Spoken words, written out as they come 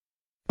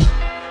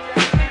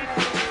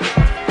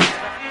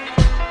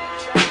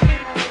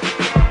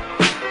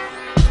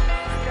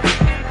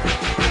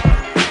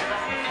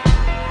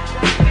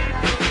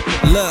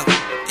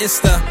It's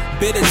the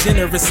bitter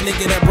generous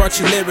nigga that brought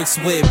you lyrics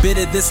with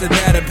bitter this or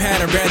that a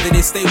pattern, rather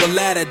they stay with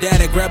ladder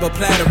data, grab a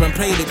platter and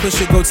plate it,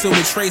 push it, go to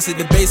it, trace it,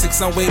 the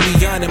basics I'm way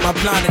beyond it, my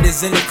planet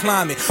is in the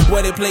climate,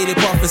 where they played it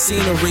part for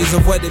sceneries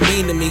of what it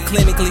mean to me,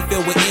 clinically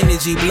filled with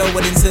energy, blow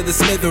it into the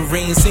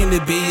smithereens, seem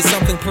to be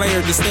something player,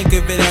 just think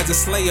of it as a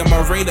slayer,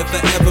 my radar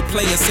forever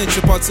play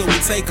essential part till we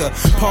take a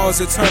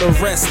pause, eternal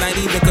rest, not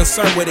even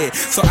concerned with it,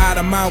 so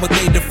out of mind what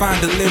they define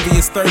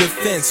delirious third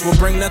offense, will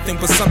bring nothing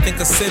but something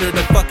considered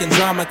a fucking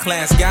drama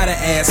class, gotta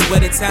ask where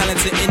the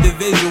talented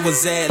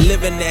individuals at,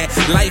 living that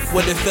life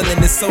where the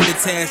feeling is so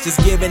detached, just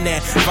giving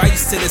that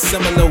vice to the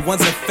similar ones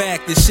a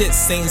fact, the shit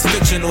seems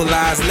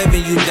fictionalized,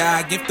 living you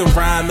die, gift of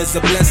rhyme is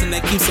a blessing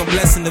that keeps on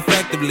blessing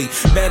effectively,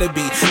 better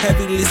be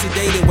heavily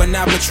sedated when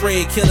I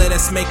betray a killer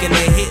that's making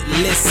a hit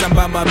list, I'm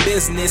about my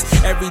business,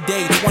 every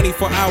day,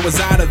 24 hours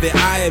out of it,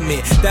 I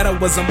admit, that I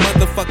was a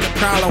motherfucking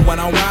problem when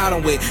I'm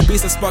wildin' with,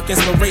 beats that spark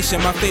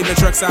inspiration, my favorite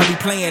tracks I be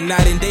playing,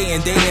 night and day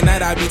and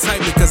night I be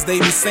tight because they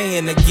be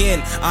saying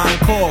again,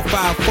 encore,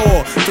 5,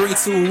 4, 3,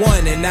 2,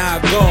 1, and now I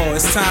go.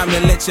 It's time to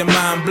let your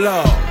mind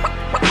blow.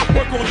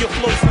 Work on your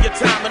flows and your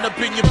time and up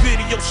in your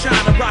video shine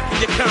and rocking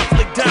your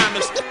conflict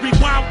diamonds.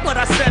 Rewind what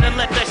I said and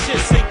let that shit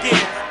sink in.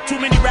 Too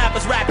many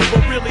rappers rapping,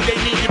 but really they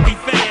need to be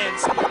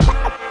fans.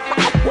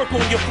 Work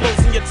on your flows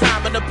and your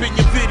time and up in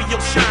your video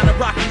shine and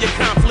rocking your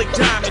conflict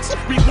diamonds.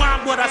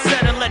 Rewind what I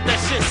said and